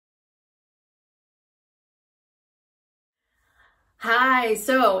Hi,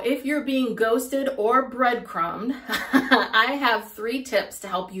 so if you're being ghosted or breadcrumbed, I have 3 tips to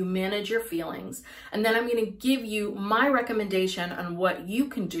help you manage your feelings. And then I'm going to give you my recommendation on what you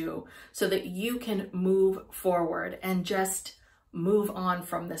can do so that you can move forward and just move on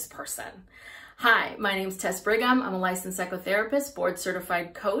from this person. Hi, my name is Tess Brigham. I'm a licensed psychotherapist, board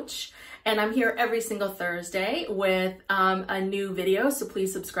certified coach, and I'm here every single Thursday with a new video, so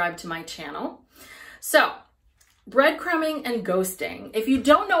please subscribe to my channel. So, breadcrumbing and ghosting. If you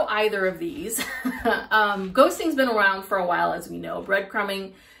don't know either of these, ghosting's been around for a while, as we know.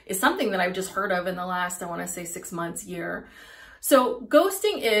 Breadcrumbing is something that I've just heard of in the last, I want to say 6 months, year. So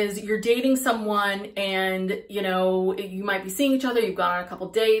ghosting is you're dating someone and, you might be seeing each other, you've gone on a couple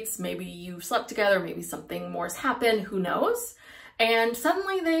dates, maybe you've slept together, maybe something more has happened, who knows? And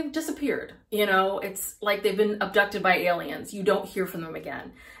suddenly they've disappeared. It's like they've been abducted by aliens. You don't hear from them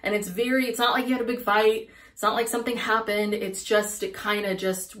again. And it's not like you had a big fight. It's not like something happened. It kind of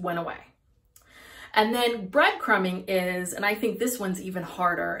just went away. And then breadcrumbing is, and I think this one's even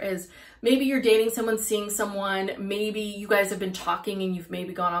harder, is maybe you're dating someone, seeing someone, maybe you guys have been talking and you've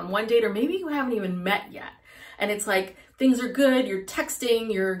maybe gone on one date, or maybe you haven't even met yet. And it's like, things are good, you're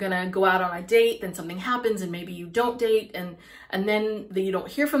texting, you're gonna go out on a date, then something happens and maybe you don't date, and then you don't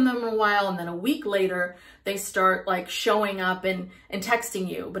hear from them in a while, and then a week later, they start like showing up and texting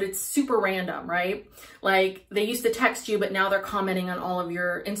you, but it's super random, right? Like they used to text you, but now they're commenting on all of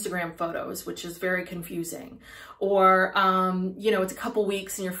your Instagram photos, which is very confusing. Or, it's a couple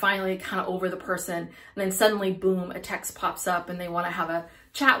weeks and you're finally kind of over the person, and then suddenly, boom, a text pops up and they want to have a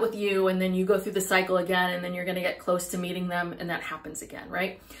chat with you, and then you go through the cycle again, and then you're going to get close to meeting them, and that happens again,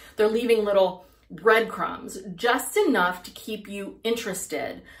 right? They're leaving little breadcrumbs, just enough to keep you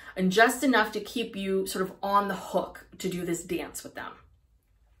interested and just enough to keep you sort of on the hook to do this dance with them.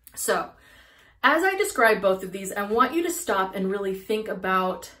 So, as I describe both of these, I want you to stop and really think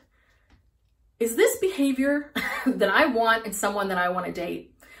about, is this behavior that I want in someone that I want to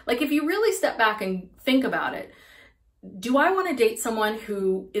date? Like if you really step back and think about it, do I want to date someone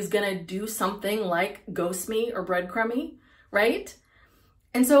who is going to do something like ghost me or breadcrumb me, right?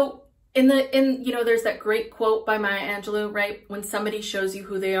 And so there's that great quote by Maya Angelou, right? When somebody shows you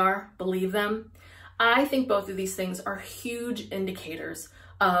who they are, believe them. I think both of these things are huge indicators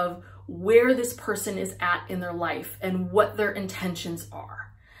of where this person is at in their life and what their intentions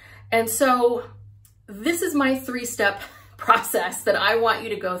are. And so this is my 3-step process that I want you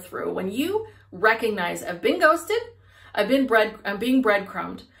to go through. When you recognize I've been ghosted, I'm being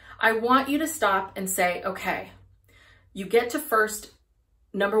breadcrumbed, I want you to stop and say, okay, you get to first,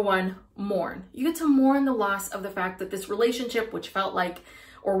 number 1, mourn. You get to mourn the loss of the fact that this relationship, which felt like,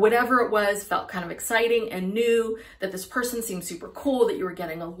 or whatever it was, felt kind of exciting and new, that this person seemed super cool, that you were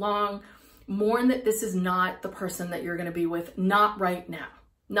getting along. Mourn that this is not the person that you're going to be with, not right now,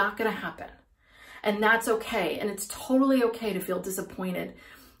 not going to happen. And that's okay. And it's totally okay to feel disappointed.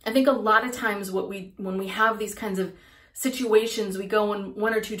 I think a lot of times when we have these kinds of situations, we go in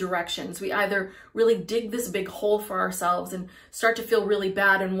one or two directions. We either really dig this big hole for ourselves and start to feel really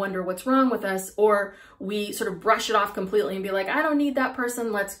bad and wonder what's wrong with us, or we sort of brush it off completely and be like, I don't need that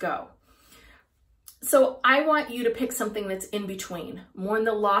person, let's go. So I want you to pick something that's in between. Mourn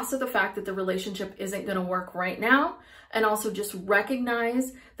the loss of the fact that the relationship isn't going to work right now, and also just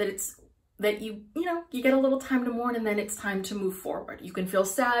recognize that you get a little time to mourn, and then it's time to move forward. You can feel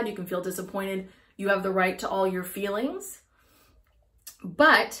sad, you can feel disappointed, you have the right to all your feelings.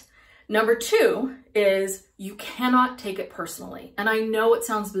 But number 2 is you cannot take it personally. And I know it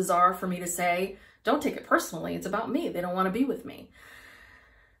sounds bizarre for me to say, don't take it personally, it's about me, they don't want to be with me.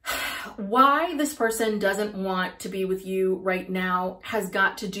 Why this person doesn't want to be with you right now has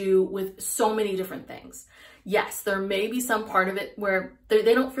got to do with so many different things. Yes, there may be some part of it where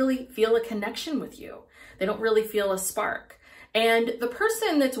they don't really feel a connection with you. They don't really feel a spark. And the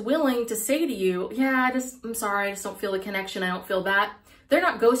person that's willing to say to you, yeah, I'm sorry, I just don't feel a connection, I don't feel that, they're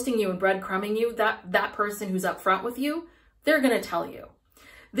not ghosting you and breadcrumbing you. That person who's up front with you, they're going to tell you.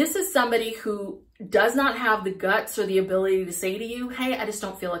 This is somebody who does not have the guts or the ability to say to you, hey, I just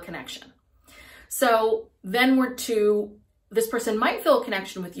don't feel a connection. So then this person might feel a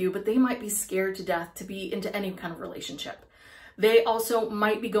connection with you, but they might be scared to death to be into any kind of relationship. They also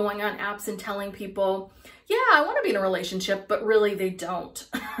might be going on apps and telling people, yeah, I want to be in a relationship, but really they don't.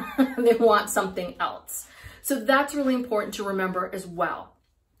 They want something else. So that's really important to remember as well,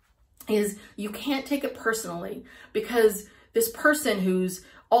 is you can't take it personally, because this person who's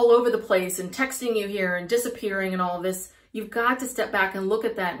all over the place and texting you here and disappearing and all of this, you've got to step back and look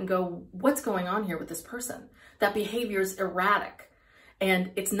at that and go, what's going on here with this person? That behavior is erratic.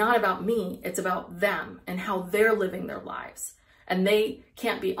 And it's not about me, it's about them and how they're living their lives. and they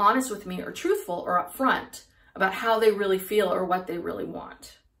can't be honest with me or truthful or upfront about how they really feel or what they really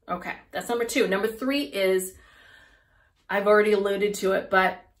want. Okay, that's number 2. Number 3 is, I've already alluded to it,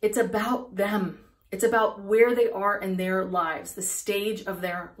 but it's about them. It's about where they are in their lives, the stage of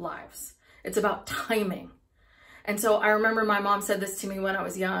their lives. It's about timing. And so I remember my mom said this to me when I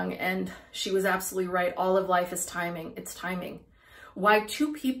was young, and she was absolutely right. All of life is timing. It's timing. Why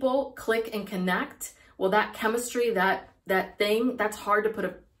 2 people click and connect, well, that chemistry, that thing, that's hard to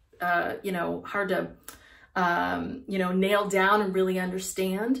put nail down and really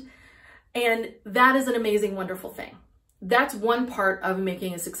understand. And that is an amazing, wonderful thing. That's one part of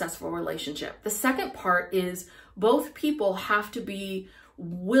making a successful relationship. The second part is both people have to be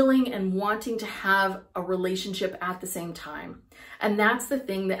willing and wanting to have a relationship at the same time. And that's the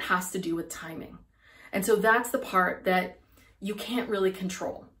thing that has to do with timing. And so that's the part that you can't really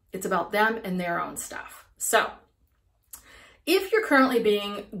control. It's about them and their own stuff. So if you've currently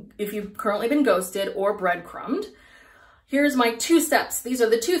been ghosted or breadcrumbed, here's my 2 steps. These are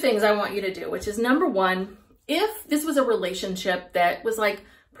the 2 things I want you to do, which is number 1, if this was a relationship that was like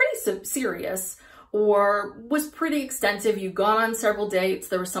pretty serious or was pretty extensive, you've gone on several dates,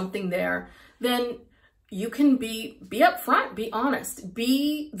 there was something there, then you can be upfront, be honest,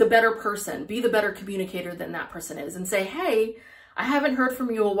 be the better person, be the better communicator than that person is, and say, hey, I haven't heard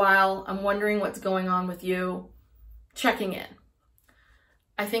from you a while. I'm wondering what's going on with you. Checking in.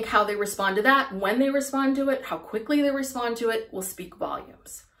 I think how they respond to that, when they respond to it, how quickly they respond to it will speak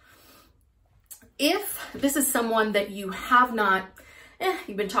volumes. If this is someone that you have not,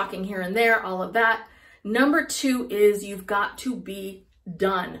 you've been talking here and there, all of that, number 2 is you've got to be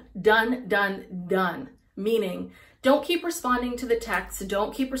done. Done. Meaning, don't keep responding to the texts,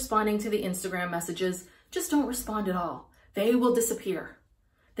 don't keep responding to the Instagram messages, just don't respond at all. They will disappear.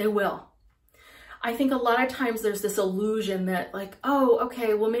 They will. I think a lot of times there's this illusion that like, oh,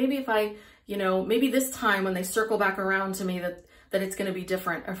 okay, well, maybe if I, maybe this time when they circle back around to me that it's going to be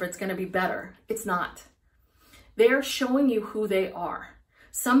different or if it's going to be better. It's not. They're showing you who they are.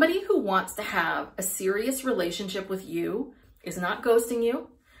 Somebody who wants to have a serious relationship with you is not ghosting you,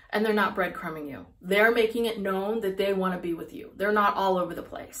 and they're not breadcrumbing you. They're making it known that they want to be with you. They're not all over the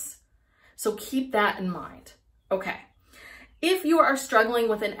place. So keep that in mind. Okay. If you are struggling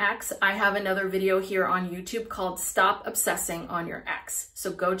with an ex, I have another video here on YouTube called Stop Obsessing on Your Ex.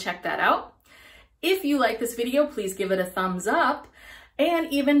 So go check that out. If you like this video, please give it a thumbs up,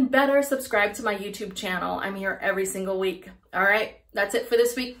 and even better, subscribe to my YouTube channel. I'm here every single week. All right, that's it for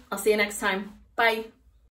this week. I'll see you next time. Bye.